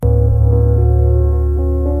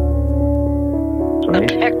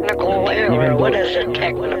a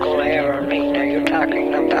technical error, Nina. You're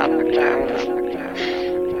talking about,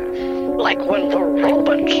 like when the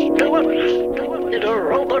robots do it. Did a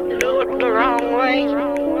robot do it the wrong way?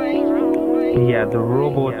 Yeah, the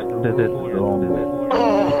robot did it wrong.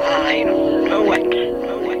 Oh, I knew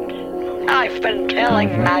it. I've been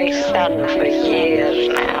telling my son for years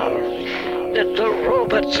now that the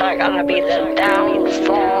robots are gonna be the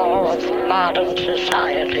downfall of modern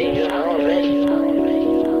society, you know this?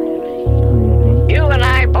 You and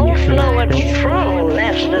I both know it's true,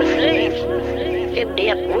 that's the thing. And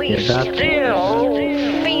yet we still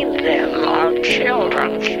feed them, our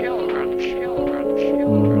children.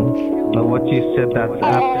 What you said, that's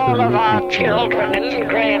absolutely all of our children and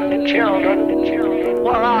grandchildren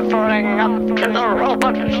were offering up to the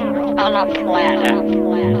robots on a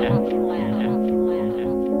platter.